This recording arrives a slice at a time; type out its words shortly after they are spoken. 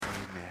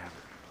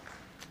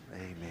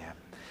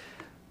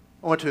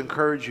I want to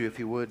encourage you, if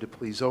you would, to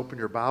please open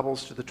your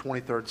Bibles to the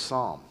 23rd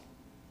Psalm.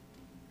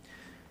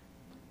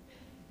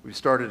 We've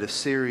started a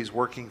series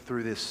working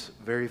through this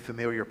very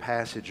familiar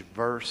passage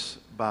verse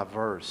by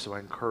verse. So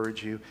I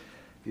encourage you,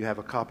 if you have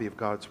a copy of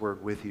God's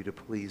Word with you, to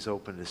please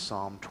open to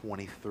Psalm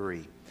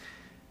 23.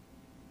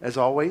 As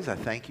always, I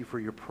thank you for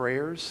your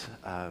prayers.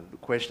 The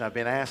question I've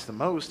been asked the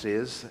most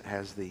is,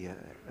 has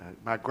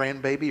my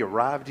grandbaby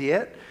arrived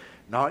yet?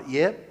 Not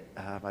yet.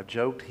 I've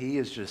joked he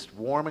is just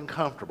warm and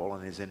comfortable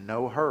and is in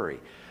no hurry.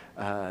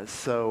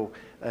 So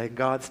in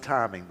God's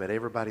timing, but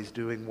everybody's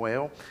doing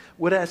well.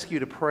 Would ask you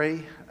to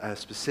pray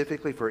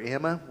specifically for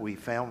Emma. We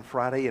found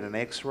Friday in an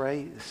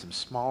x-ray some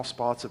small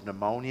spots of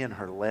pneumonia in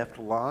her left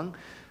lung.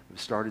 We've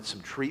started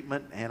some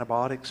treatment,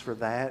 antibiotics for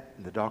that,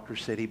 and the doctor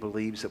said he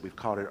believes that we've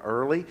caught it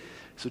early.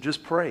 So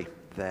just pray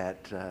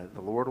that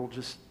the Lord will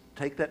just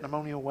take that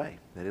pneumonia away,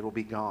 that it'll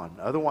be gone.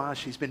 Otherwise,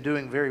 she's been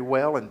doing very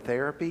well in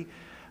therapy.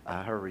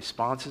 Her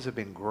responses have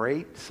been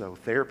great, so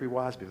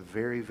therapy-wise, been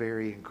very,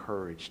 very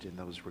encouraged in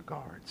those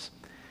regards.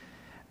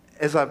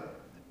 As I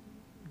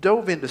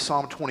dove into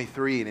Psalm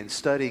 23 and in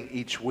studying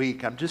each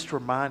week, I'm just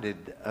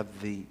reminded of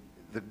the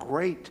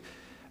great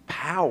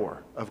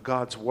power of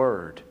God's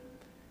Word.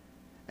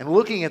 And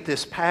looking at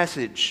this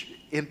passage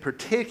in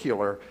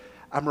particular,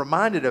 I'm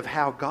reminded of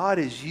how God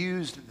has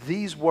used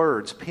these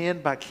words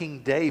penned by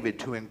King David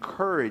to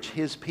encourage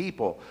his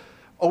people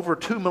over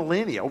 2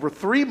 millennia, over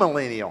 3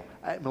 millennia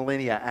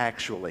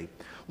actually.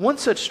 One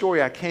such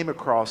story I came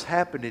across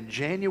happened in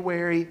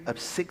January of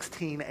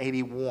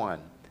 1681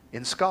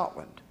 in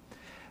Scotland.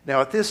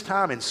 Now at this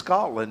time in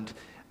Scotland,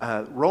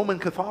 Roman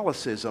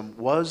Catholicism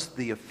was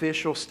the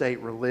official state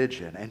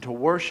religion, and to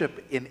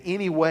worship in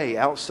any way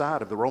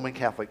outside of the Roman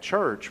Catholic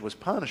Church was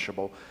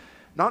punishable.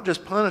 Not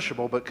just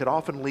punishable, but could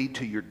often lead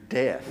to your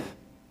death.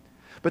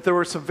 But there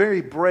were some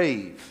very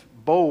brave,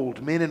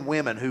 bold men and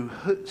women who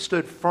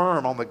stood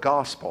firm on the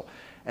gospel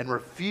and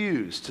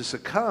refused to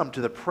succumb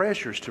to the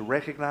pressures to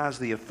recognize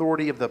the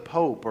authority of the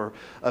Pope or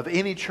of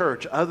any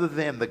church other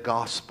than the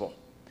gospel.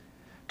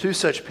 2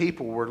 such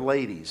people were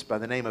ladies by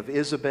the name of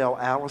Isabel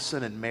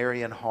Allison and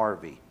Marion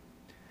Harvey.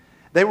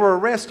 They were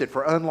arrested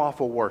for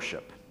unlawful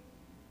worship.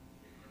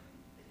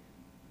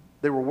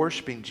 They were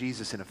worshiping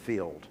Jesus in a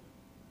field.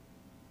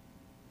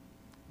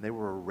 They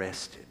were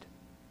arrested,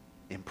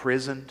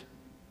 imprisoned,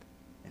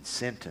 and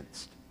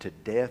sentenced to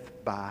death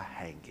by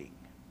hanging.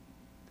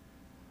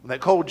 On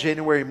that cold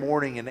January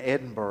morning in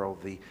Edinburgh,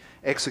 the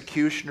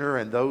executioner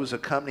and those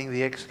accompanying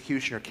the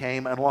executioner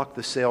came, unlocked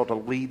the cell to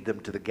lead them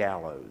to the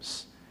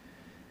gallows.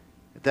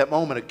 At that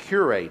moment, a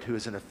curate, who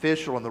is an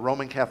official in the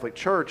Roman Catholic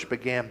Church,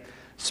 began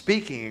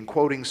speaking and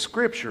quoting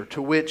Scripture,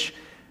 to which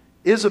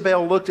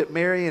Isabel looked at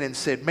Marion and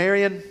said,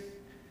 "Marion,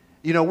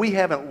 you know, we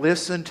haven't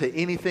listened to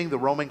anything the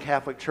Roman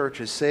Catholic Church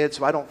has said,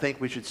 so I don't think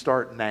we should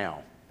start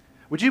now.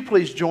 Would you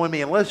please join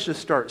me and let's just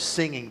start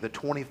singing the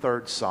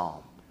 23rd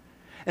Psalm?"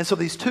 And so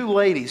these 2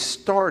 ladies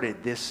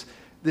started this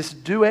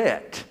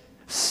duet,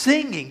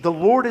 singing, "The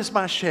Lord is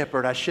my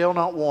shepherd, I shall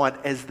not want,"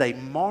 as they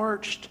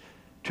marched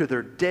to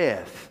their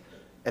death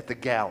at the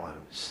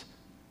gallows.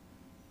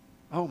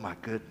 Oh my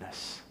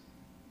goodness.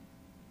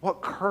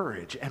 What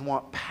courage and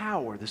what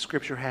power the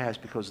Scripture has,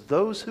 because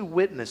those who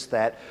witnessed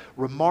that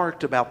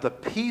remarked about the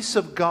peace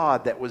of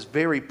God that was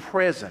very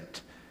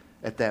present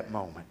at that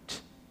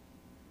moment.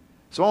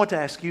 So I want to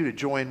ask you to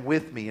join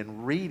with me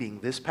in reading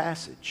this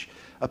passage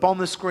up on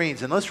the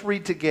screens. And let's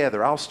read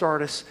together. I'll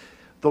start us.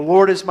 "The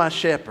Lord is my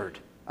shepherd,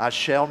 I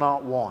shall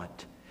not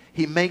want.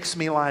 He makes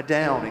me lie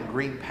down in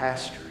green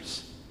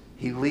pastures.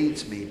 He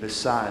leads me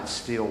beside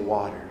still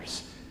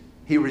waters.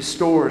 He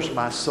restores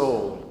my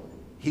soul.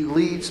 He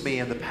leads me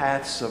in the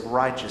paths of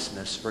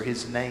righteousness for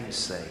His name's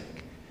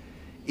sake.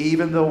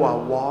 Even though I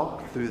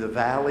walk through the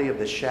valley of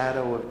the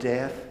shadow of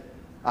death,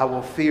 I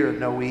will fear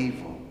no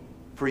evil,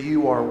 for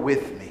You are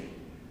with me.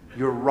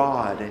 Your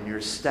rod and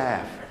Your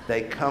staff,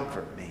 they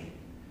comfort me.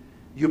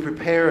 You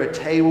prepare a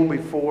table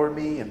before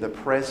me in the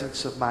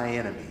presence of my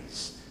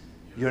enemies.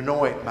 You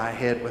anoint my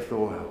head with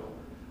oil.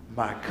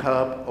 My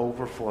cup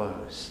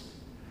overflows.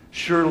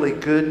 Surely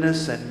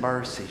goodness and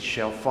mercy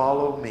shall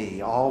follow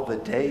me all the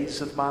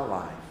days of my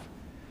life,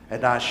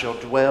 and I shall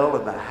dwell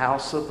in the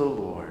house of the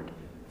Lord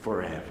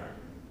forever."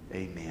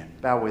 Amen.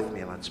 Bow with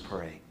me and let's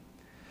pray.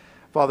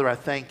 Father, I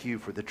thank You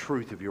for the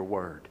truth of Your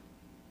Word.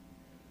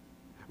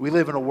 We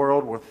live in a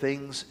world where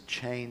things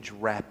change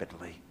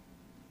rapidly.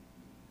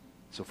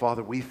 So,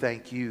 Father, we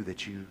thank You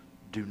that You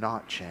do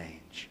not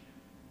change.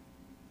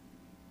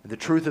 And the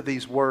truth of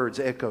these words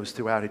echoes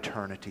throughout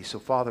eternity. So,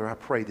 Father, I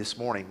pray this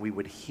morning we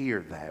would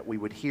hear that. We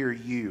would hear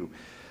You.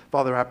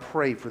 Father, I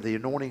pray for the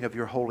anointing of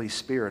Your Holy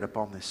Spirit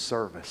upon this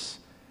service.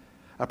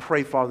 I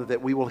pray, Father,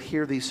 that we will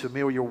hear these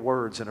familiar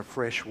words in a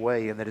fresh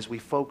way, and that as we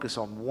focus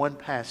on one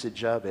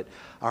passage of it,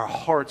 our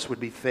hearts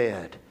would be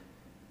fed.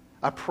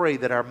 I pray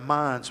that our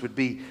minds would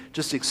be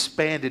just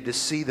expanded to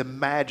see the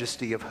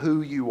majesty of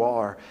who You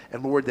are.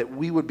 And Lord, that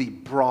we would be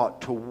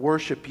brought to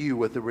worship You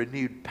with a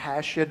renewed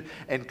passion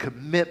and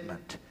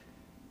commitment.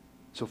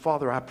 So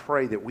Father, I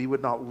pray that we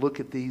would not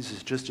look at these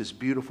as just as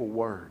beautiful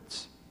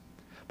words,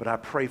 But I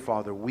pray,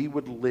 Father, we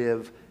would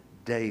live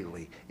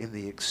daily in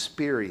the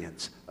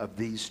experience of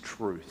these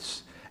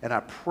truths. And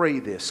I pray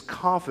this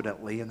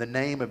confidently in the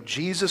name of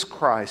Jesus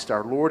Christ,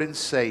 our Lord and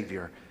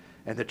Savior.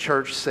 And the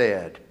church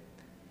said,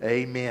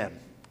 Amen.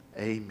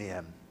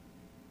 Amen.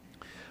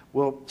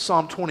 Well,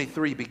 Psalm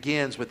 23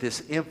 begins with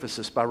this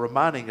emphasis by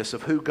reminding us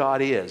of who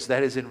God is.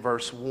 That is in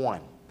verse 1.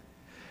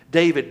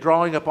 David,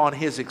 drawing upon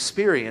his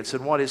experience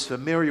and what is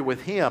familiar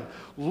with him,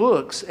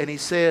 looks and he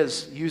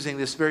says, using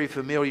this very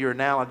familiar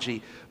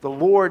analogy, the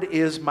Lord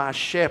is my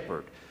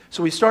shepherd.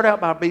 So we start out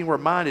by being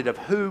reminded of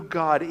who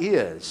God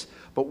is.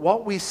 But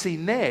what we see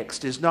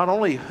next is not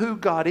only who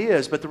God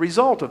is, but the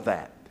result of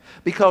that.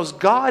 Because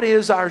God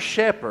is our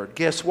shepherd,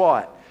 guess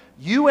what?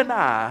 You and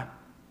I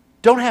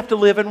don't have to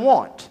live in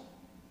want.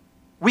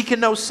 We can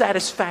know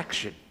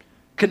satisfaction,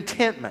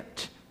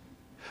 contentment.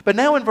 But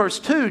now in verse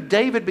 2,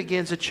 David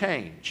begins a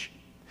change.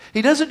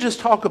 He doesn't just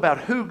talk about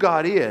who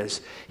God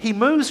is. He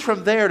moves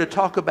from there to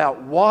talk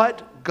about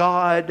what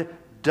God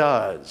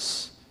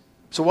does.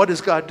 So what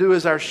does God do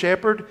as our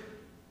shepherd?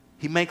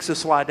 He makes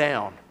us lie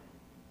down.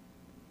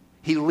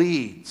 He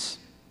leads.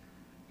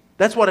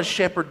 That's what a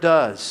shepherd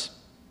does.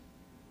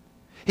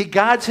 He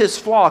guides his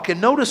flock.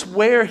 And notice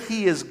where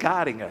he is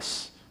guiding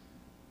us.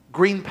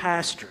 Green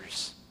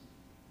pastures.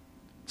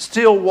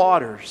 Still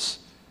waters.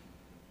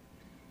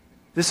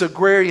 This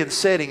agrarian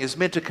setting is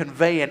meant to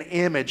convey an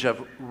image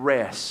of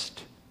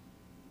rest,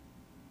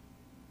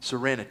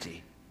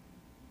 serenity.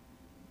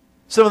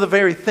 Some of the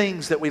very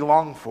things that we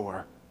long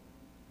for.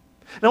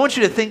 Now I want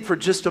you to think for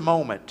just a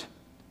moment.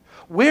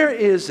 Where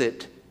is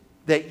it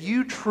that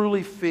you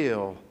truly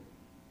feel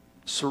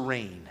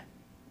serene,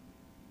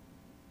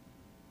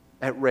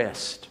 at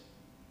rest?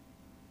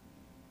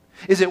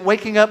 Is it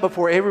waking up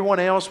before everyone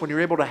else when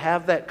you're able to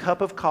have that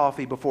cup of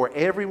coffee before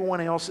everyone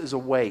else is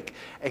awake?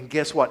 And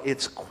guess what?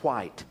 It's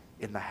quiet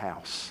in the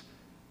house.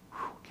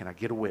 Whew, can I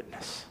get a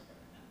witness?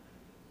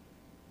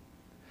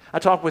 I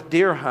talk with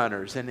deer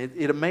hunters, and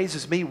it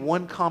amazes me,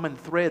 one common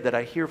thread that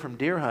I hear from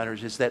deer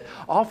hunters is that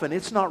often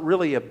it's not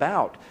really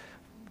about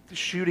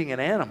shooting an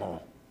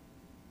animal.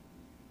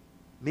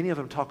 Many of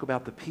them talk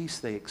about the peace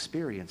they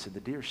experience in the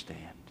deer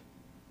stand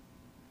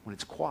when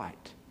it's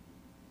quiet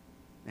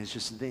and it's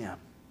just them.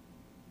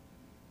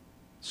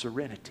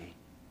 Serenity.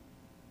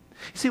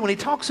 You see, when he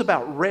talks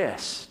about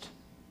rest,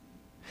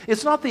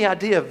 it's not the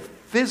idea of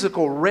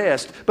physical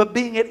rest, but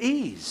being at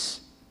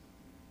ease.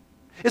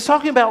 It's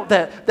talking about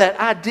that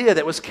idea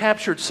that was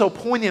captured so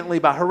poignantly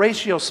by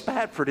Horatio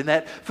Spafford in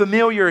that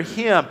familiar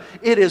hymn,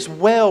 "It is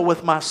well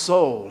with my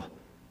soul."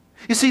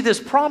 You see, this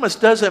promise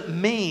doesn't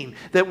mean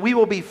that we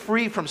will be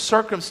free from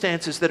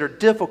circumstances that are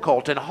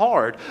difficult and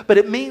hard, but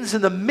it means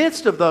in the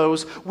midst of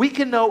those, we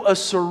can know a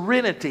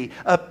serenity,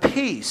 a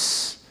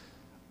peace,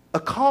 a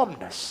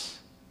calmness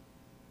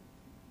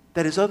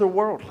that is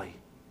otherworldly.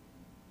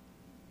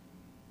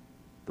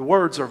 The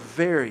words are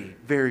very,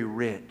 very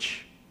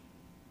rich.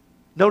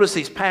 Notice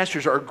these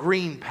pastures are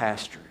green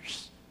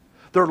pastures.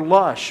 They're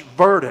lush,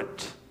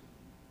 verdant,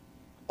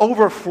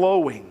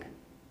 overflowing.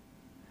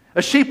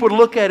 A sheep would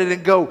look at it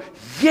and go,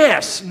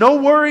 yes,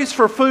 no worries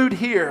for food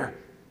here.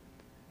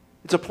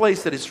 It's a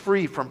place that is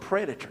free from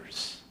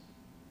predators.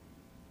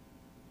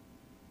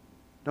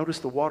 Notice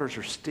the waters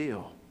are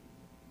still.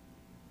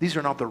 These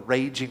are not the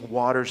raging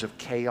waters of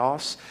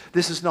chaos.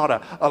 This is not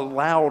a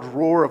loud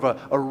roar of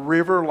a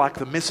river like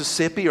the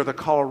Mississippi or the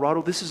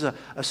Colorado. This is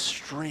a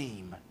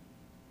stream,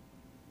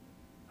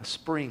 a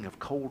spring of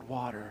cold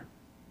water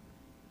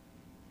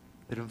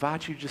that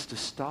invites you just to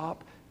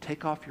stop,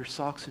 take off your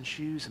socks and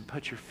shoes and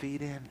put your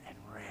feet in and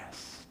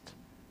rest.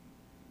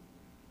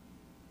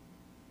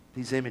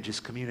 These images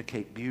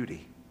communicate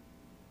beauty,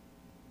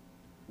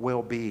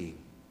 well-being,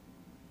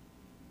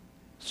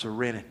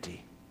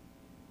 serenity,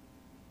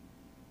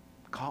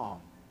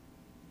 calm.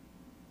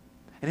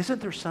 And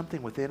isn't there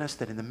something within us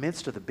that in the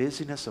midst of the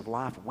busyness of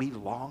life, we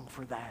long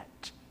for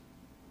that?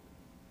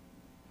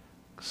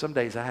 Some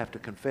days I have to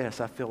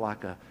confess, I feel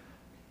like a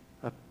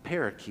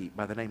parakeet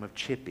by the name of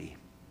Chippy.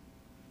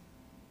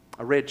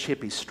 I read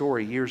Chippy's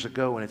story years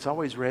ago, and it's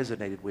always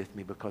resonated with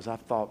me because I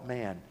thought,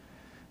 man,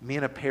 me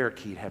and a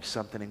parakeet have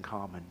something in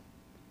common.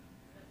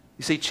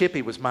 You see,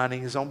 Chippy was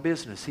minding his own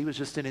business. He was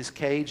just in his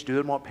cage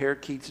doing what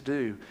parakeets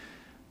do.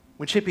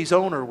 When Chippy's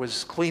owner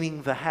was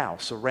cleaning the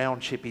house around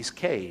Chippy's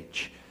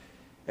cage,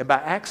 and by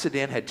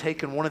accident had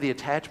taken one of the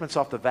attachments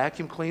off the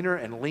vacuum cleaner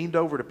and leaned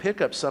over to pick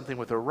up something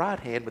with her right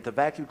hand with the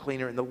vacuum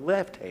cleaner in the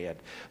left hand.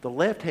 The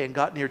left hand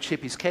got near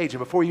Chippy's cage, and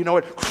before you know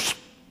it,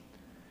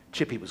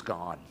 Chippy was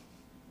gone.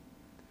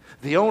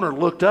 The owner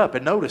looked up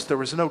and noticed there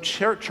was no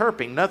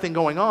chirping, nothing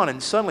going on,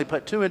 and suddenly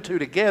put two and two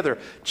together.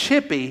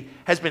 Chippy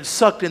has been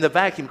sucked in the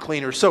vacuum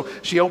cleaner. So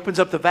she opens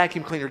up the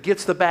vacuum cleaner,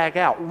 gets the bag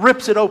out,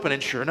 rips it open,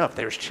 and sure enough,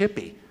 there's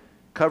Chippy,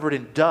 covered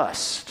in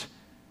dust.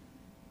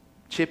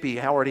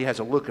 Chippy already has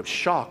a look of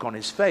shock on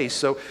his face,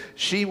 so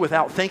she,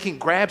 without thinking,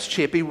 grabs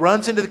Chippy,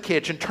 runs into the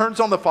kitchen, turns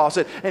on the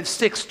faucet, and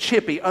sticks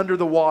Chippy under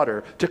the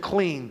water to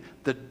clean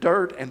the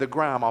dirt and the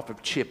grime off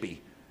of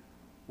Chippy.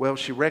 Well,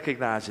 she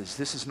recognizes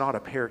this is not a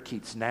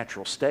parakeet's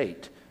natural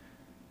state.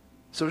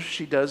 So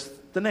she does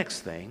the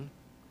next thing.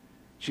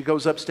 She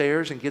goes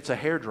upstairs and gets a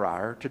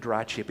hairdryer to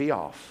dry Chippy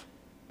off.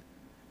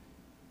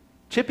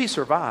 Chippy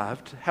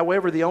survived.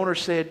 However, the owner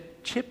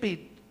said,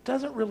 Chippy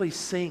doesn't really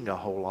sing a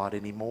whole lot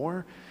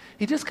anymore.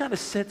 He just kind of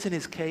sits in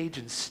his cage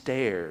and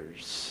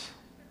stares.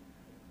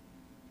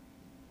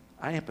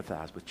 I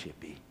empathize with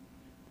Chippy.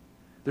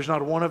 There's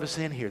not one of us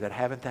in here that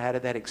haven't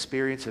had that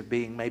experience of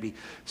being maybe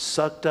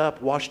sucked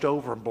up, washed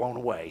over, and blown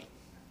away.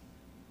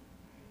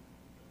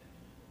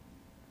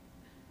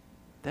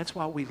 That's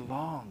why we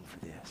long for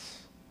this.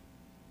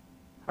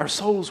 Our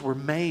souls were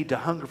made to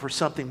hunger for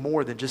something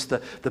more than just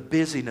the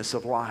busyness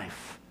of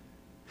life.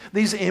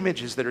 These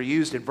images that are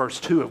used in verse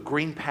 2 of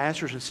green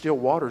pastures and still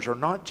waters are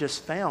not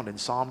just found in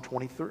Psalm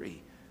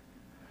 23.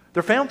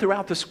 They're found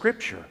throughout the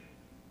Scripture.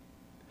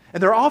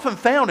 And they're often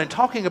found in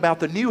talking about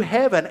the new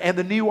heaven and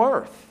the new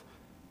earth.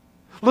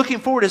 Looking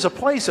forward as a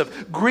place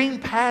of green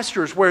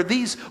pastures where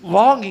these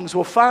longings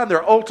will find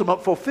their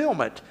ultimate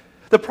fulfillment.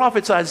 The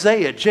prophets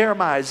Isaiah,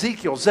 Jeremiah,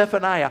 Ezekiel,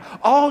 Zephaniah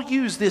all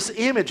use this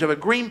image of a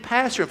green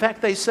pasture. In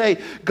fact, they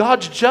say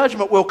God's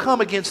judgment will come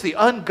against the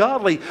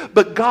ungodly,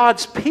 but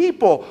God's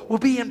people will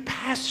be in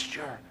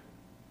pasture.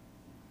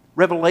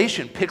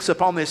 Revelation picks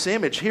up on this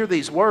image. Hear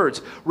these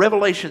words.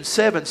 Revelation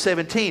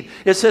 7:17.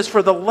 It says,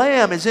 "For the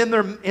Lamb is in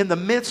the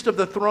midst of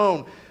the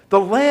throne. The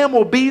Lamb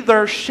will be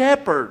their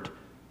shepherd."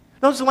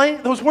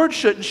 Those words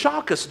shouldn't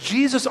shock us.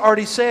 Jesus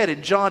already said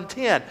in John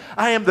 10,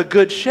 "I am the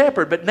good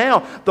shepherd." But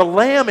now the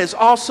Lamb is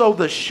also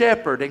the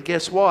shepherd. And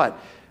guess what?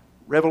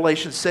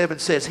 Revelation 7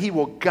 says He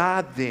will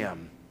guide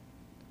them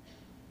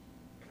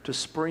to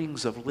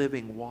springs of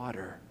living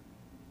water.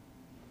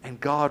 And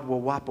God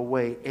will wipe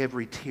away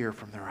every tear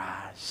from their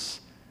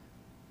eyes.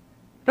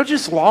 Don't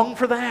just long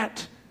for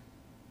that.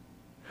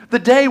 The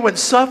day when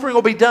suffering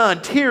will be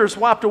done, tears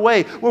wiped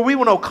away, where we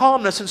will know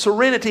calmness and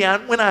serenity.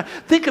 When I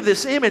think of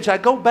this image, I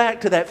go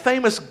back to that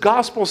famous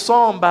gospel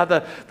psalm by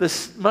the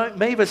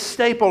Mavis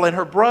Staple and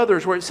her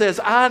brothers, where it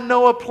says, "I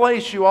know a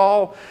place, you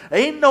all.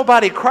 Ain't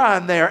nobody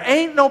crying there.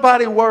 Ain't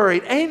nobody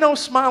worried. Ain't no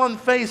smiling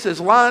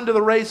faces lying to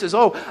the races.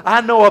 Oh,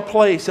 I know a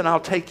place and I'll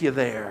take you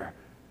there."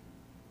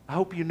 I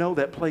hope you know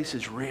that place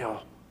is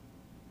real.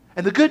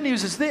 And the good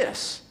news is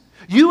this.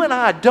 You and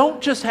I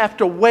don't just have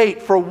to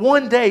wait for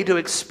one day to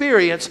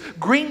experience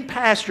green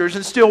pastures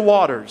and still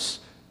waters.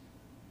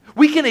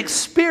 We can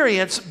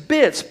experience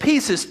bits,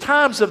 pieces,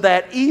 times of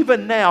that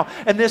even now.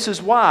 And this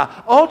is why.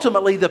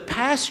 Ultimately, the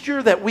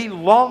pasture that we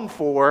long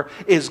for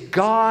is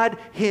God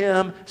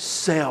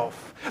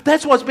Himself.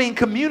 That's what's being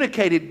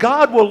communicated.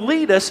 God will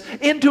lead us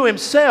into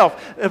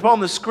Himself. Up on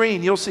the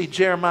screen, you'll see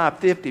Jeremiah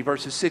 50,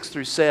 verses 6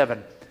 through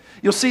 7.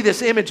 You'll see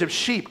this image of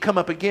sheep come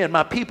up again.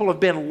 My people have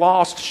been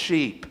lost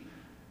sheep.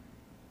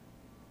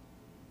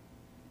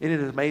 Isn't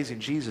it amazing?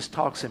 Jesus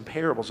talks in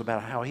parables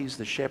about how He's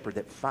the shepherd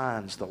that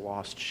finds the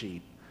lost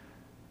sheep.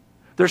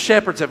 Their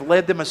shepherds have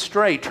led them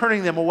astray,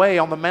 turning them away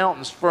on the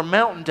mountains. From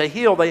mountain to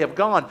hill they have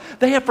gone.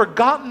 They have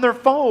forgotten their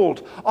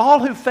fold.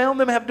 All who found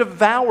them have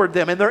devoured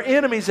them, and their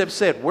enemies have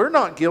said, "We're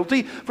not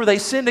guilty, for they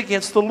sinned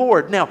against the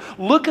Lord." Now,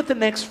 look at the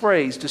next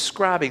phrase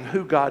describing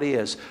who God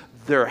is.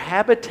 Their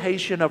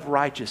habitation of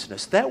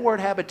righteousness. That word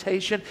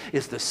habitation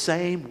is the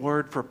same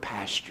word for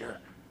pasture.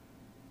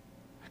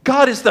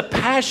 God is the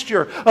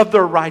pasture of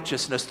their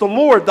righteousness. The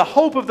Lord, the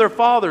hope of their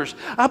fathers.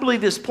 I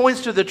believe this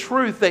points to the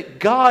truth that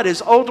God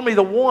is ultimately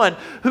the one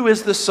who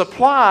is the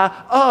supply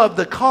of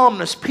the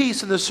calmness,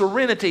 peace, and the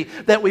serenity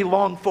that we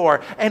long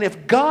for. And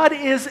if God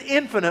is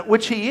infinite,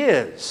 which He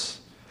is,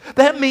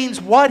 that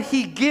means what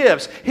He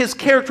gives, His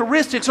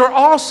characteristics are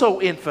also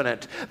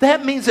infinite.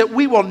 That means that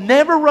we will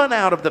never run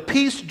out of the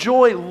peace,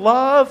 joy,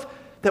 love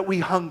that we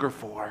hunger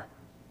for.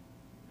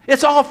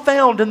 It's all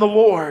found in the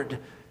Lord.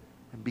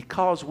 And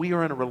because we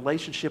are in a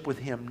relationship with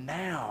Him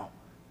now,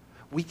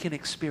 we can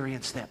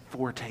experience that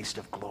foretaste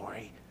of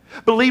glory.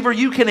 Believer,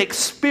 you can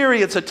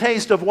experience a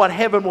taste of what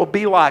heaven will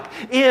be like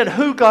in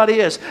who God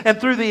is and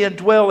through the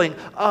indwelling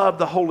of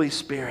the Holy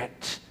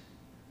Spirit.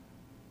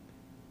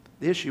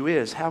 The issue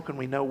is, how can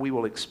we know we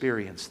will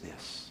experience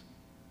this?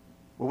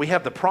 Well, we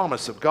have the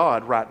promise of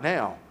God right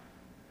now.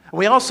 And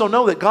we also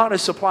know that God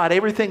has supplied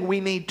everything we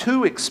need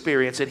to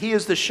experience it. He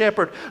is the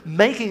shepherd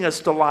making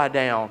us to lie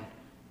down.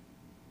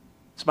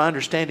 It's my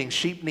understanding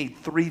sheep need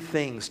three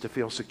things to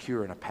feel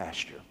secure in a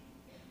pasture,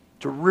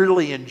 to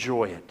really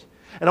enjoy it.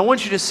 And I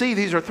want you to see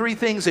these are three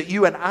things that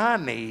you and I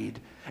need,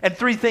 and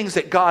three things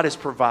that God has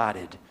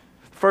provided.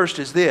 First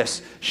is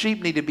this: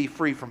 sheep need to be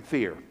free from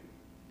fear.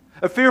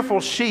 A fearful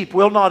sheep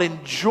will not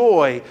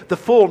enjoy the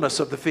fullness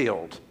of the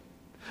field.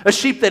 A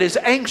sheep that is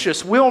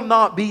anxious will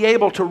not be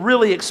able to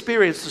really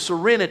experience the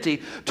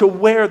serenity to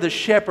where the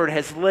shepherd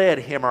has led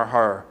him or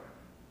her.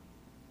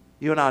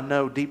 You and I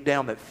know deep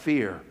down that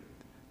fear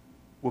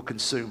will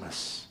consume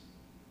us.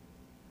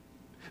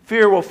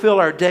 Fear will fill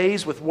our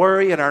days with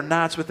worry and our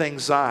nights with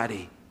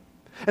anxiety.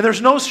 And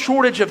there's no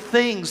shortage of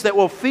things that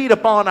will feed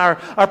upon our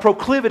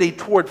proclivity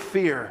toward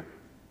fear.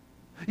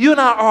 You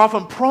and I are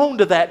often prone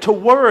to that, to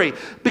worry,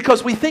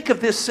 because we think of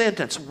this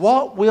sentence,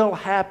 what will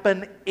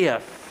happen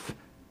if?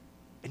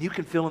 And you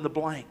can fill in the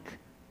blank.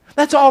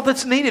 That's all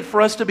that's needed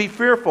for us to be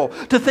fearful,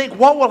 to think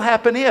what will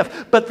happen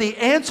if. But the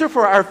answer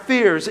for our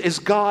fears is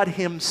God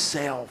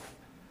Himself.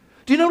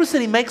 Do you notice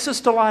that He makes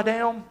us to lie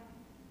down?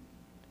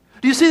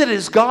 Do you see that it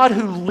is God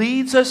who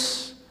leads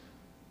us?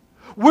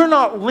 We're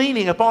not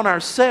leaning upon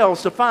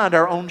ourselves to find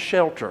our own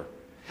shelter.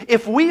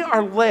 If we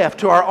are left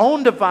to our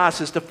own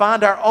devices to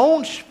find our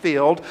own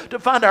field, to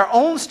find our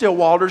own still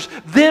waters,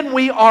 then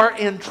we are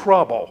in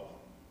trouble.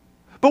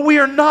 But we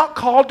are not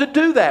called to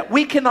do that.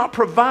 We cannot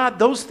provide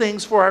those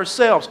things for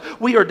ourselves.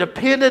 We are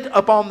dependent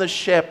upon the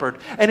shepherd,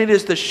 and it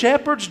is the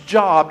shepherd's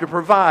job to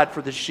provide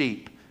for the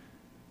sheep.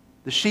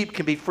 The sheep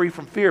can be free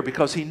from fear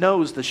because he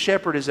knows the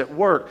shepherd is at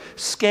work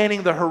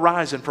scanning the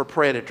horizon for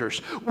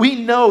predators. We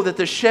know that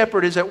the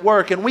shepherd is at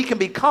work, and we can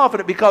be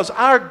confident because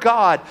our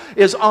God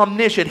is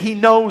omniscient. He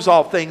knows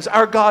all things.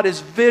 Our God is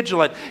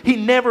vigilant. He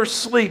never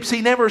sleeps. He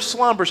never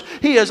slumbers.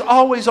 He is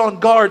always on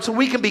guard, so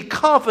we can be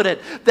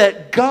confident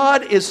that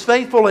God is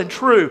faithful and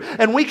true.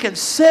 And we can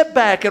sit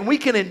back and we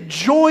can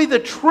enjoy the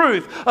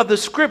truth of the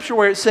Scripture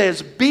where it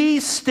says,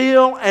 "Be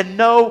still and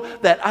know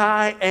that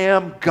I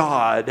am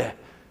God."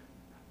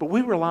 But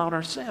we rely on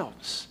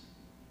ourselves.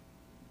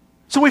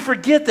 So we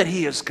forget that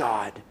He is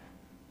God.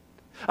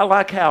 I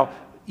like how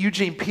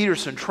Eugene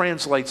Peterson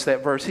translates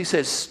that verse. He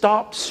says,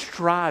 "Stop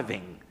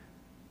striving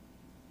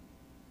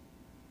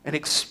and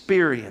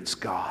experience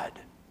God."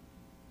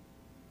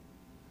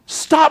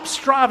 Stop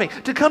striving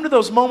to come to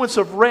those moments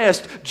of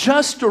rest,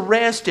 just to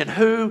rest in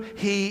who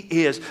He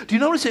is. Do you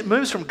notice it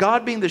moves from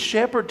God being the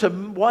shepherd to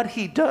what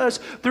He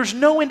does? There's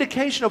no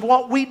indication of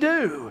what we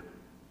do.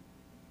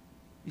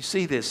 You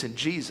see this in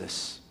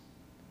Jesus.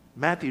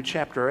 Matthew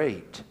chapter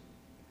 8.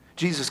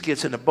 Jesus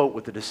gets in a boat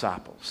with the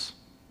disciples.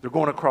 They're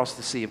going across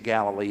the Sea of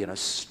Galilee and a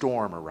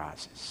storm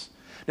arises.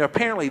 Now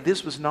apparently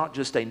this was not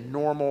just a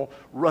normal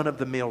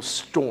run-of-the-mill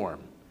storm.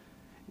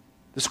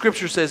 The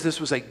Scripture says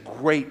this was a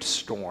great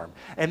storm,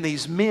 and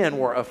these men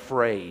were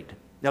afraid.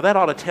 Now that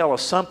ought to tell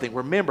us something.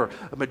 Remember,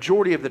 a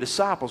majority of the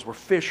disciples were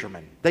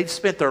fishermen. They'd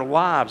spent their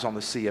lives on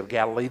the Sea of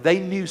Galilee. They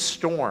knew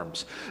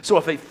storms. So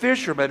if a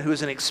fisherman who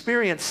is an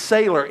experienced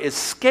sailor is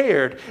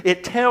scared,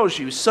 it tells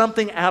you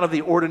something out of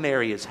the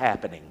ordinary is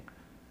happening.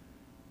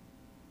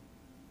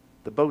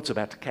 The boat's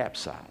about to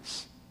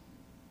capsize.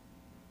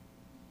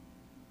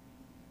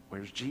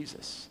 Where's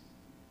Jesus?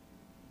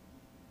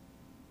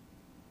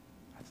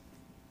 I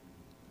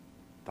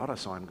thought I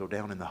saw Him go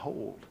down in the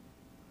hold.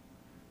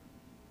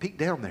 Peek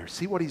down there.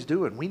 See what He's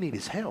doing. We need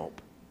His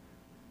help.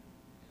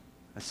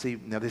 I see.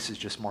 Now this is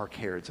just Mark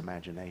Herod's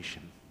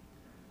imagination.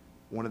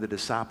 One of the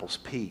disciples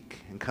peek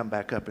and come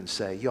back up and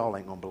say, "Y'all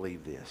ain't going to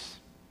believe this.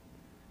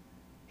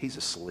 He's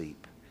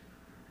asleep."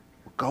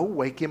 Well, go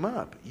wake him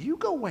up. You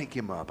go wake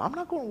him up. I'm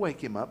not going to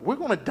wake him up. We're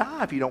going to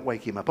die if you don't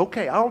wake him up.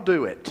 Okay, I'll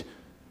do it.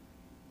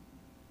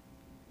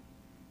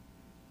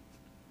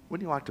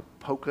 Wouldn't you like to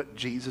poke at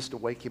Jesus to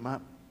wake him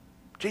up?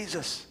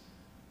 Jesus.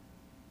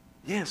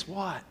 Yes,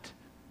 what?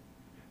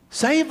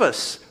 Save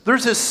us.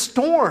 There's this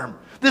storm.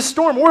 This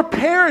storm, we're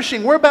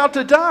perishing. We're about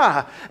to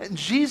die. And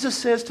Jesus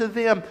says to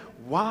them,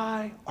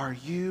 "Why are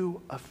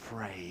you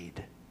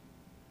afraid?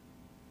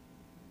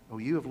 Oh,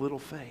 you have little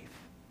faith."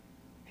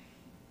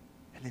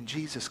 And then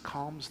Jesus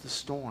calms the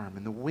storm,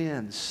 and the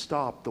winds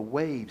stop. The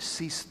waves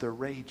cease their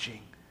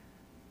raging.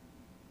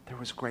 There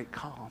was great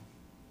calm.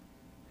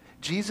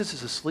 Jesus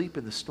is asleep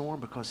in the storm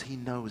because He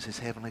knows His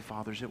Heavenly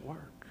Father's at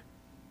work.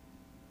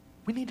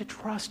 We need to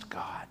trust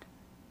God.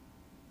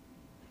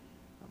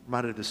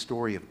 Reminded of the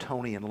story of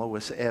Tony and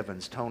Lois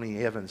Evans. Tony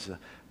Evans, a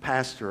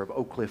pastor of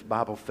Oak Cliff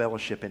Bible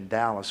Fellowship in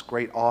Dallas,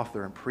 great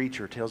author and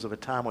preacher, tells of a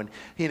time when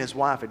he and his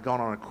wife had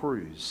gone on a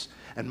cruise.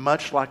 And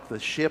much like the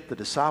ship the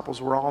disciples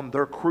were on,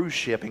 their cruise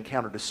ship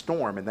encountered a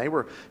storm, and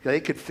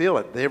they could feel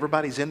it.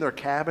 Everybody's in their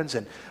cabins,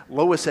 and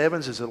Lois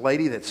Evans is a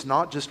lady that's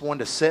not just one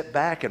to sit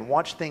back and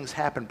watch things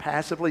happen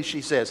passively.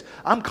 She says,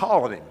 "I'm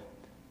calling him."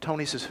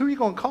 Tony says, "Who are you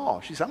going to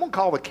call?" She says, "I'm going to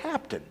call the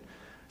captain."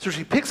 So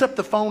she picks up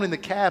the phone in the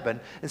cabin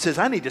and says,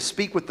 "I need to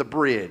speak with the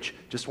bridge."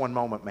 "Just one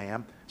moment,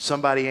 ma'am."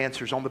 Somebody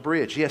answers on the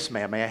bridge. "Yes,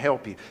 ma'am, may I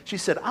help you?" She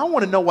said, "I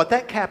want to know what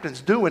that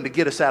captain's doing to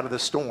get us out of the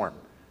storm."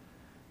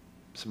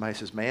 Somebody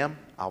says, "Ma'am,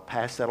 I'll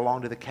pass that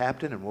along to the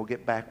captain and we'll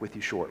get back with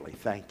you shortly.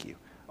 Thank you."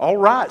 All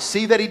right,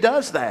 see that he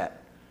does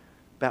that.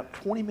 About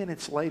 20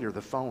 minutes later, the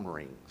phone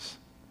rings.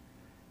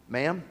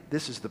 "Ma'am,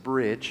 this is the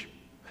bridge.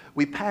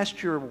 We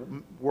passed your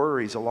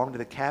worries along to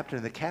the captain,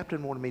 and the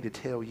captain wanted me to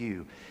tell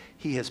you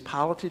he has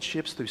piloted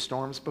ships through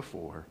storms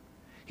before.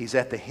 He's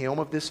at the helm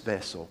of this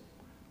vessel.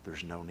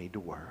 There's no need to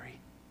worry.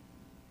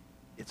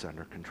 It's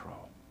under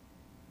control."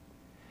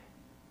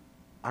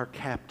 Our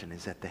captain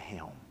is at the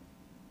helm.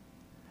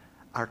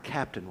 Our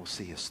captain will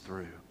see us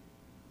through.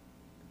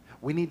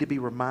 We need to be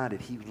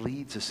reminded He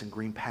leads us in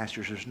green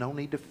pastures. There's no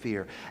need to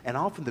fear. And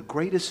often the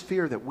greatest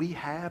fear that we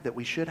have, that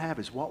we should have,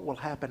 is what will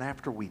happen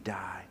after we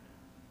die.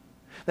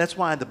 That's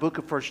why in the book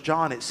of 1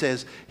 John it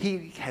says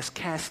He has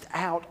cast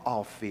out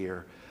all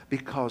fear,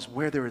 because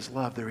where there is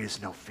love, there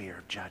is no fear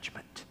of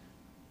judgment.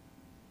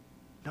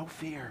 No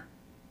fear.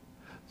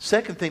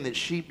 Second thing that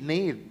sheep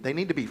need, they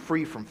need to be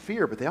free from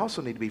fear, but they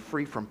also need to be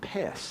free from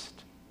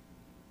pests.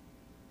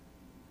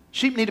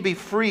 Sheep need to be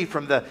free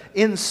from the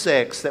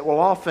insects that will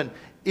often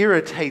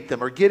irritate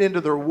them or get into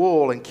their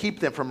wool and keep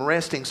them from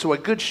resting. So a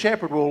good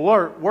shepherd will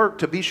work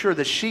to be sure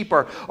the sheep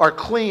are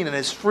clean and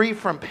as free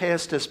from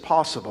pests as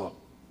possible.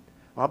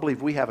 Well, I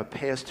believe we have a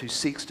pest who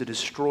seeks to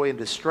destroy and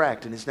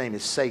distract, and his name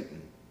is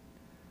Satan.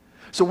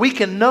 So we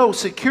can know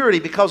security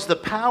because the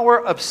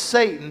power of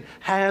Satan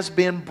has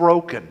been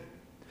broken.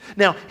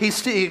 Now, he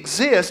still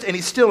exists and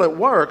he's still at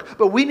work,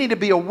 but we need to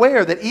be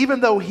aware that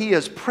even though he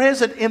is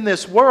present in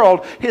this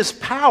world, his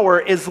power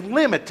is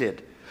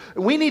limited.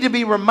 We need to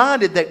be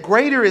reminded that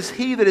greater is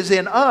he that is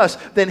in us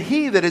than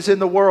he that is in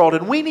the world.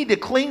 And we need to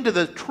cling to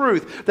the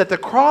truth that the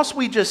cross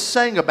we just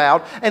sang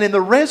about, and in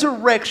the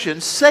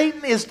resurrection,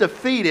 Satan is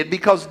defeated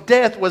because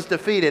death was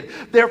defeated.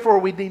 Therefore,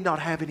 we need not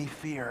have any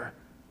fear.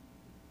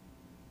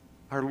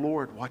 Our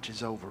Lord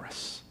watches over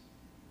us.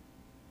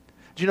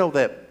 Do you know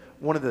that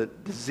one of the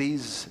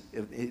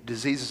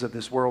diseases of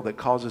this world that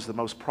causes the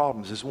most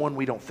problems is one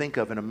we don't think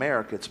of in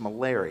America? It's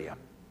malaria.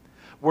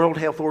 World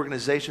Health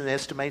Organization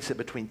estimates that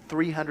between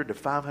 300 to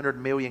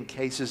 500 million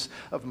cases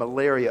of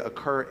malaria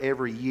occur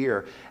every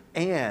year,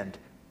 and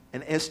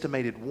an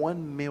estimated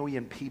 1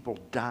 million people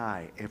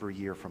die every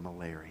year from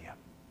malaria.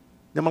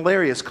 Now,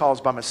 malaria is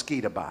caused by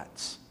mosquito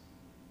bites.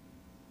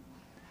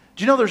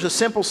 Do you know there's a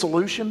simple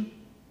solution?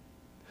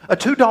 A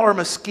 $2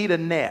 mosquito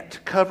net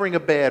covering a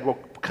bed will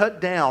cut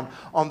down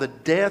on the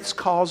deaths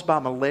caused by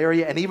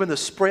malaria and even the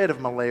spread of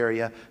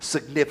malaria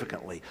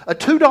significantly. A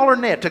 $2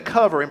 net to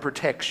cover and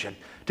protection,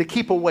 to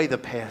keep away the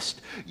pest.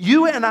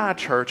 You and I,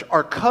 church,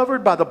 are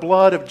covered by the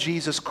blood of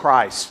Jesus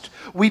Christ.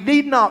 We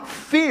need not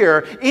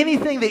fear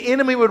anything the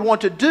enemy would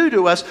want to do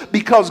to us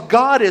because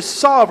God is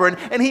sovereign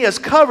and He has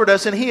covered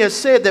us and He has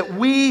said that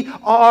we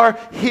are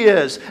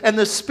His. And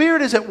the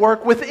Spirit is at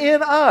work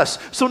within us.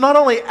 So not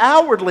only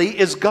outwardly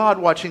is God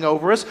watching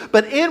over us,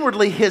 but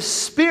inwardly His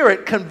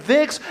Spirit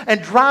convicts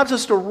and drives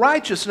us to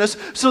righteousness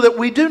so that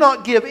we do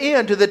not give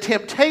in to the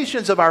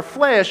temptations of our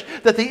flesh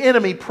that the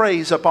enemy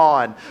preys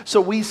upon. So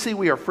we see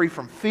we are free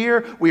from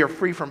fear, we are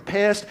free from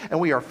pest, and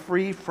we are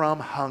free from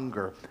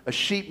hunger. A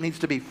sheep needs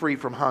to be free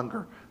from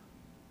hunger.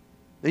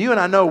 Now, you and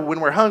I know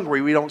when we're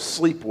hungry, we don't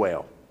sleep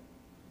well.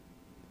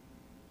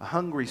 A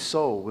hungry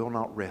soul will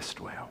not rest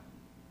well.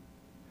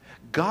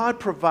 God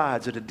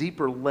provides at a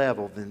deeper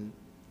level than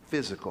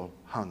physical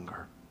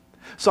hunger.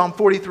 Psalm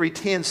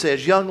 43:10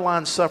 says, "Young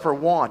lions suffer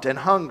want and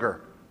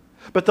hunger,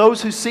 but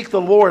those who seek the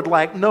Lord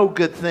lack no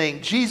good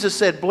thing." Jesus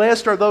said,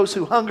 "Blessed are those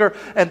who hunger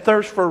and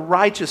thirst for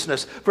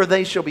righteousness, for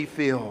they shall be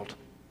filled."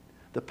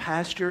 The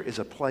pasture is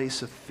a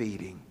place of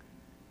feeding.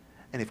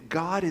 And if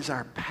God is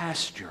our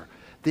pasture,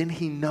 then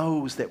He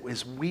knows that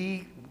as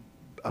we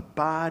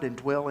abide and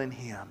dwell in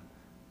Him,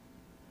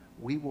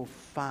 we will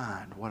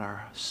find what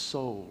our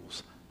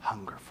souls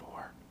hunger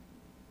for.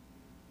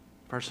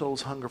 If our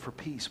souls hunger for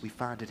peace, we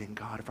find it in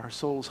God. If our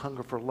souls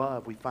hunger for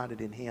love, we find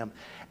it in Him.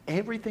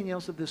 Everything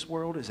else of this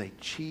world is a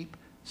cheap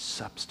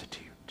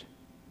substitute.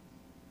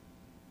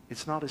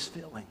 It's not as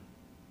filling,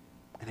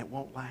 and it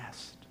won't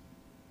last.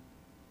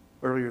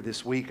 Earlier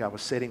this week, I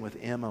was sitting with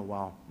Emma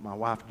while my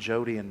wife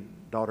Jody and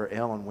daughter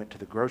Ellen went to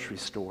the grocery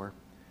store.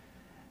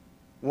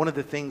 One of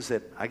the things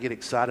that I get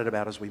excited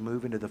about as we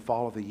move into the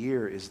fall of the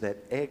year is that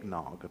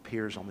eggnog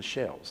appears on the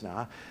shelves. Now,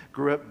 I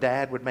grew up,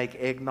 Dad would make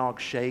eggnog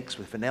shakes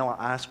with vanilla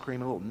ice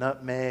cream, a little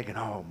nutmeg, and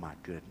oh my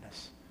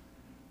goodness.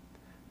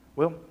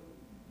 Well,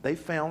 they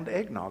found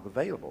eggnog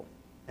available,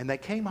 and they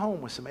came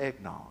home with some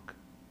eggnog.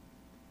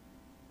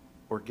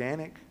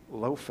 Organic,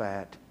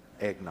 low-fat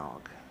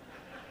eggnog.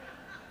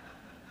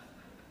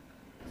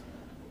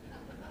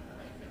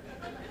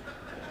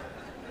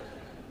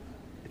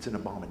 It's an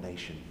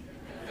abomination.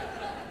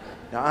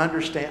 Now, I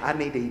understand I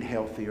need to eat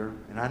healthier,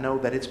 and I know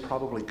that it's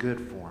probably good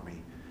for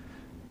me.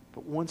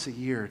 But once a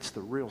year, it's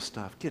the real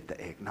stuff. Get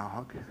the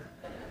eggnog.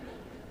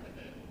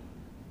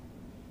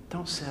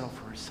 Don't settle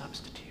for a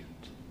substitute.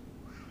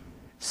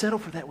 Settle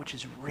for that which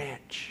is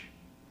rich,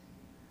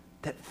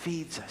 that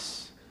feeds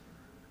us.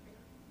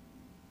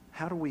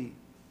 How do we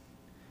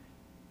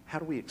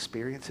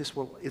experience this?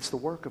 Well, it's the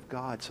work of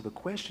God. So the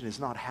question is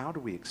not how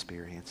do we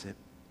experience it,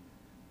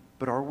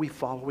 but are we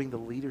following the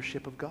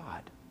leadership of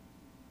God?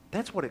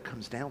 That's what it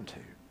comes down to.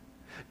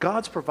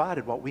 God's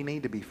provided what we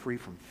need to be free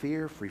from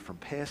fear, free from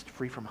pest,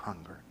 free from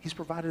hunger. He's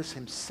provided us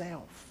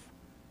Himself.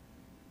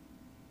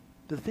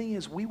 The thing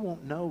is, we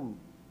won't know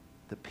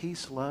the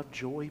peace, love,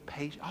 joy,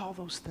 patience, all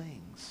those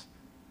things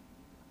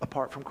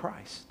apart from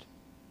Christ.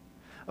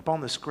 Up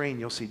on the screen,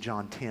 you'll see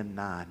John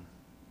 10:9.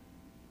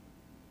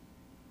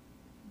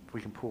 If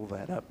we can pull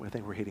that up, I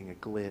think we're hitting a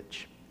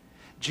glitch.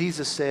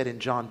 Jesus said in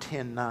John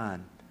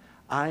 10:9,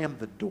 "I am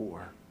the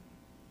door.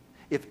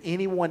 If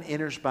anyone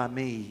enters by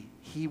me,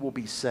 he will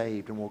be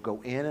saved and will go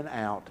in and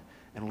out,"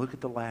 and look at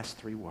the last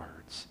three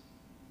words,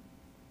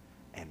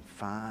 "and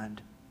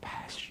find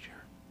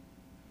pasture."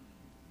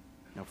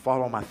 Now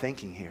follow my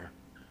thinking here.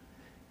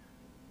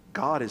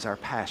 God is our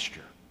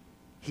pasture.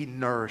 He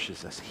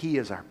nourishes us. He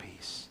is our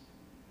peace.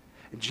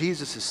 And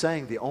Jesus is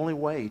saying the only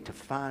way to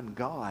find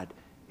God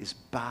is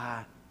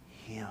by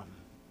Him.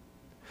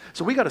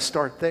 So we got to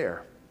start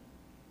there.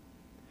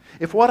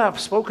 If what I've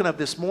spoken of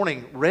this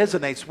morning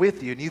resonates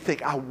with you and you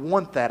think, I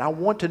want that, I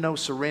want to know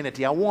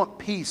serenity, I want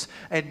peace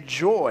and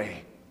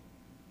joy,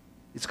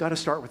 it's got to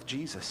start with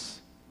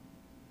Jesus.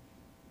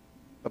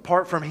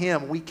 Apart from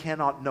Him, we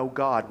cannot know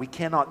God. We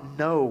cannot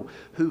know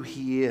who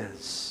He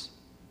is.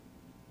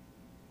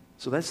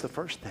 So that's the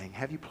first thing.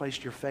 Have you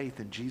placed your faith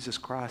in Jesus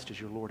Christ as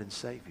your Lord and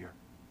Savior?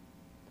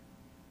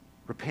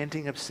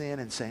 Repenting of sin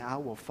and saying, I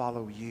will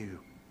follow you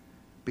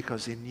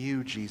because in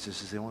you,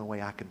 Jesus, is the only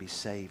way I can be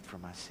saved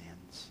from my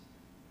sins.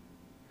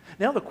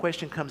 Now the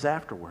question comes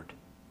afterward.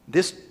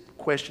 This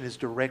question is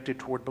directed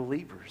toward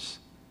believers.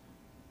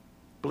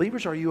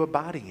 Believers, are you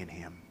abiding in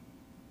Him?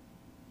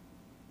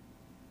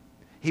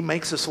 He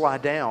makes us lie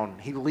down.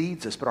 He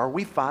leads us. But are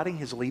we fighting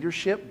His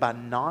leadership by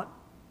not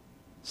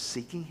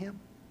seeking Him?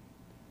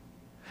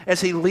 As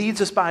He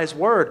leads us by His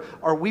Word,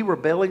 are we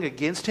rebelling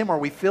against Him? Are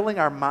we filling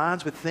our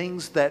minds with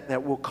things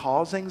that will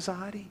cause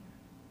anxiety?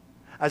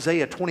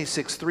 Isaiah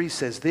 26:3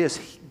 says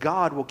this,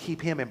 God will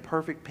keep him in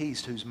perfect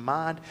peace whose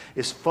mind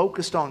is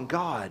focused on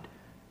God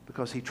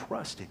because he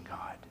trusts in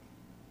God.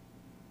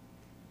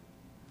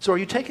 So are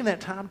you taking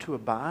that time to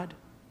abide?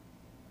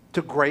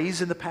 To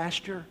graze in the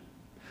pasture?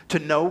 To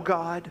know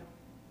God?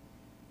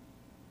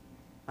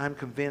 I'm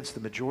convinced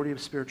the majority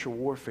of spiritual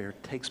warfare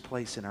takes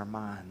place in our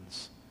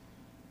minds.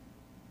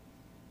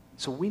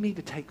 So we need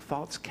to take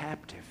thoughts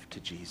captive to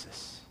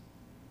Jesus.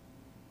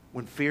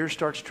 When fear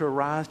starts to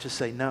arise, to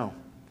say, no,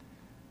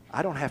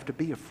 I don't have to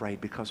be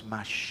afraid because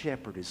my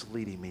shepherd is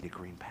leading me to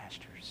green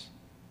pastures.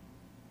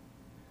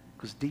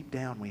 Because deep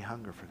down we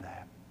hunger for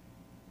that.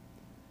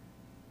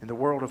 In the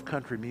world of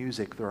country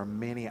music, there are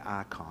many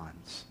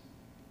icons.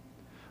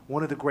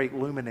 One of the great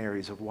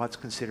luminaries of what's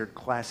considered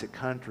classic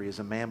country is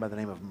a man by the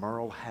name of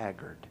Merle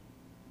Haggard.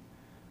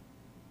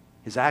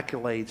 His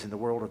accolades in the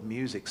world of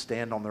music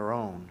stand on their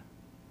own.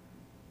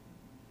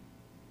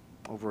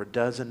 Over a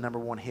dozen number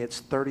one hits,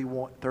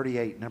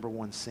 38 number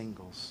one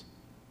singles.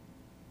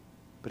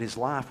 But his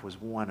life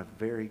was one of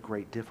very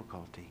great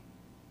difficulty.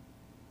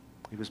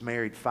 He was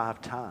married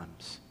 5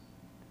 times.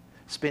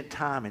 Spent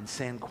time in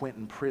San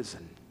Quentin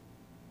prison.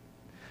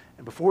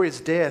 And before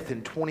his death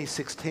in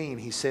 2016,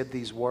 he said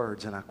these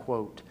words, and I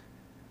quote,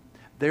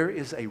 "There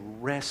is a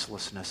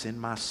restlessness in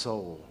my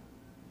soul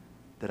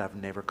that I've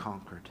never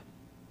conquered.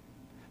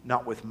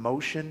 Not with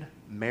motion,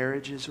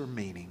 marriages, or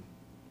meaning.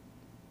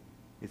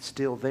 It's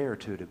still there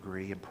to a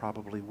degree and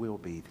probably will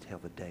be till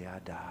the day I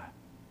die."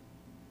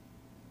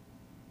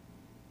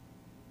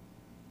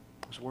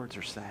 Those words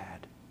are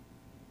sad.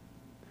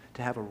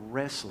 To have a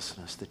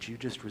restlessness that you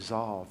just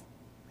resolve,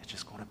 it's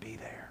just going to be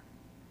there.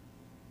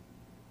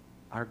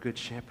 Our good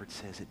shepherd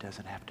says it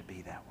doesn't have to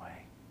be that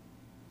way.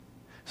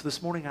 So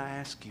this morning I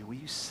ask you,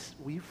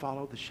 will you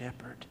follow the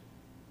shepherd?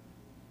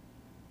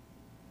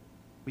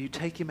 Will you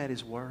take him at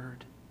his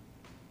word?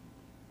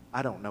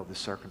 I don't know the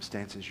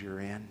circumstances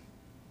you're in,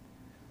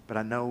 but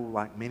I know,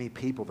 like many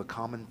people, the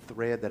common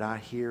thread that I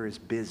hear is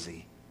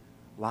busy.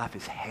 Life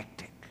is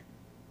hectic.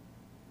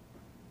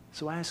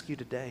 So I ask you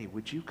today,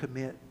 would you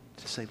commit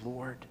to say,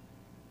 Lord,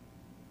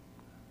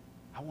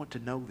 I want to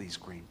know these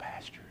green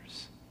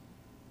pastures.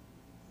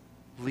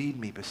 Lead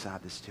me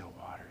beside the still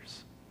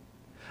waters.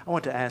 I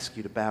want to ask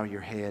you to bow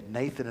your head.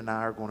 Nathan and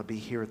I are going to be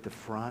here at the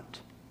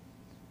front.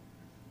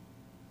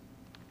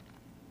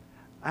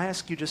 I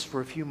ask you just for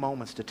a few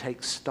moments to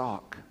take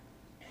stock.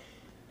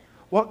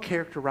 What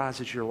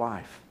characterizes your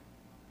life?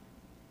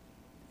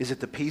 Is it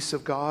the peace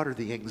of God or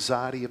the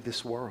anxiety of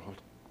this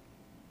world?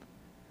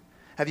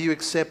 Have you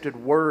accepted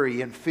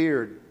worry and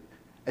fear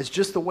as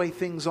just the way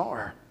things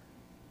are?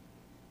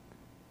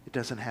 It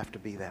doesn't have to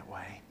be that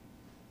way.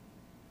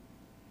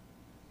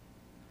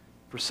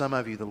 For some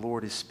of you, the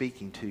Lord is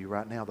speaking to you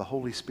right now. The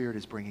Holy Spirit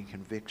is bringing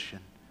conviction.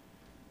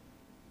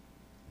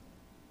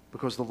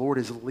 Because the Lord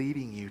is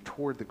leading you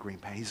toward the green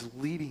path. He's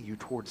leading you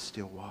toward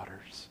still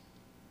waters.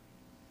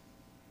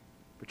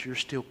 But you're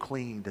still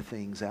clinging to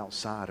things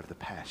outside of the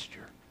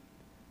pasture.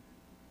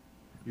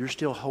 You're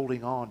still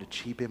holding on to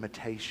cheap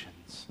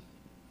imitations.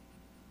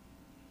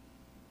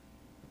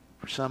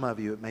 For some of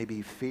you, it may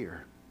be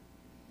fear.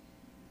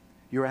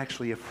 You're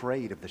actually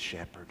afraid of the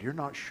shepherd. You're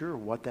not sure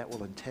what that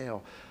will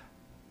entail.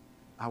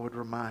 I would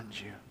remind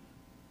you,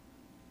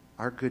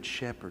 our good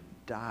shepherd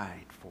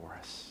died for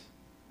us.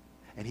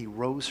 And he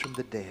rose from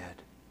the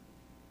dead.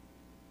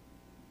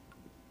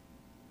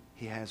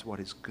 He has what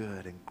is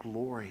good and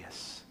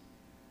glorious.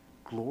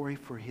 Glory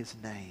for his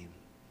name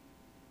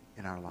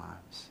in our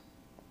lives.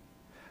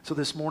 So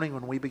this morning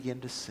when we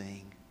begin to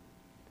sing,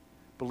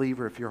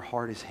 believer, if your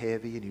heart is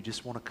heavy and you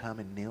just want to come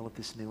and kneel at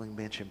this kneeling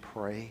bench and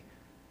pray,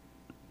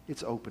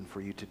 it's open for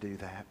you to do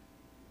that.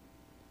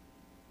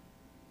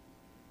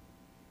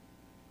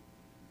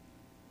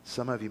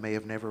 Some of you may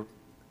have never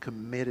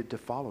committed to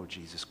follow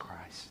Jesus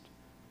Christ.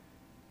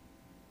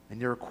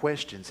 And there are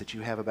questions that you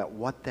have about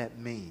what that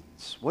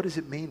means. What does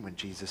it mean when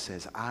Jesus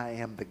says, I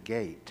am the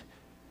gate?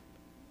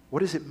 What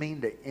does it mean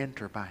to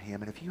enter by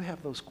him? And if you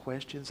have those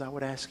questions, I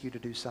would ask you to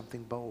do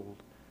something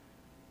bold.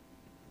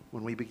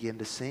 When we begin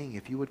to sing,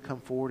 if you would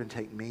come forward and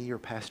take me or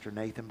Pastor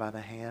Nathan by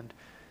the hand,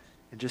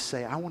 and just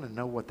say, I want to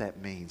know what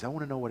that means. I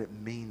want to know what it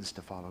means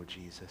to follow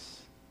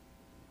Jesus.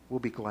 We'll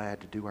be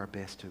glad to do our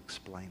best to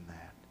explain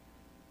that.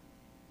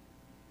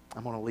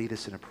 I'm going to lead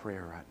us in a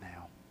prayer right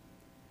now.